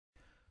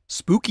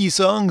Spooky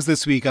songs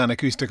this week on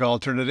Acoustic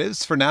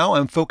Alternatives. For now,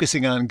 I'm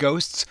focusing on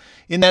ghosts.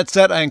 In that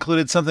set, I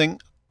included something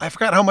I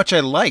forgot how much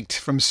I liked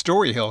from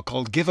Storyhill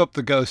called Give Up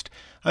the Ghost.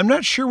 I'm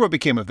not sure what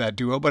became of that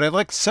duo, but I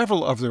liked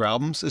several of their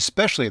albums,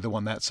 especially the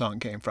one that song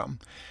came from.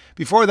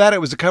 Before that,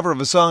 it was a cover of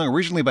a song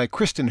originally by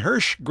Kristen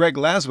Hirsch, Greg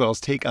Laswell's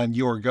take on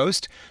Your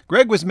Ghost.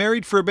 Greg was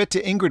married for a bit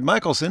to Ingrid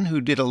Michaelson, who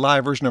did a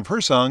live version of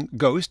her song,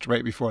 Ghost,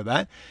 right before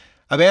that.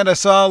 A band I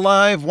saw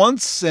live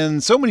once,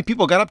 and so many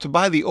people got up to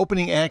buy the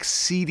opening act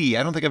CD.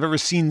 I don't think I've ever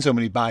seen so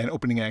many buy an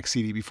opening act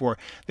CD before.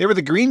 They were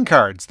the Green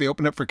Cards. They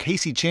opened up for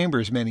Casey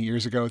Chambers many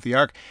years ago at the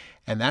Ark,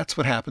 and that's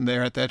what happened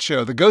there at that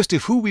show. The Ghost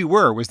of Who We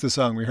Were was the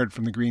song we heard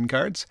from the Green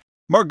Cards.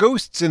 More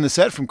ghosts in the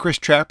set from Chris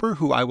Trapper,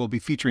 who I will be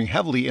featuring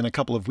heavily in a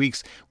couple of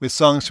weeks with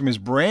songs from his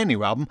brand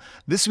new album.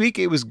 This week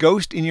it was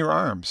Ghost in Your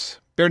Arms.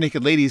 Bare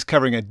Naked Ladies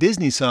covering a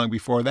Disney song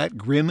before that,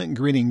 Grim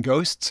Grinning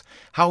Ghosts.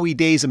 Howie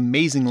Day's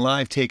amazing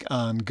live take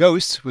on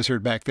Ghosts was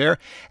heard back there,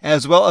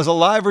 as well as a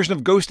live version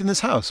of Ghost in This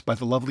House by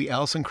the lovely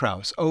Alison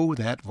Krauss. Oh,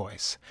 that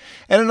voice.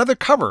 And another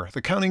cover,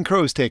 the Counting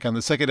Crows take on the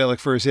Psychedelic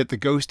Furs hit The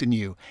Ghost in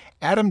You.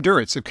 Adam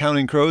Duritz of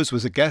Counting Crows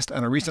was a guest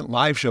on a recent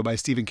live show by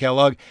Stephen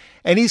Kellogg,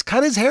 and he's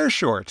cut his hair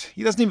short.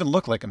 He doesn't even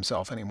look like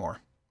himself anymore.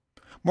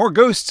 More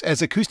ghosts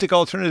as Acoustic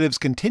Alternatives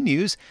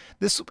continues.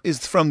 This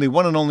is from the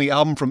one and only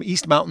album from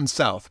East Mountain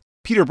South.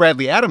 Peter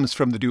Bradley Adams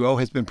from the duo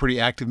has been pretty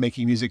active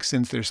making music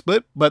since their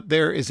split, but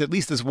there is at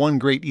least this one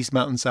great East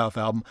Mountain South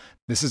album.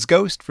 This is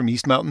Ghost from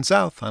East Mountain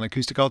South on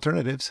Acoustic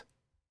Alternatives.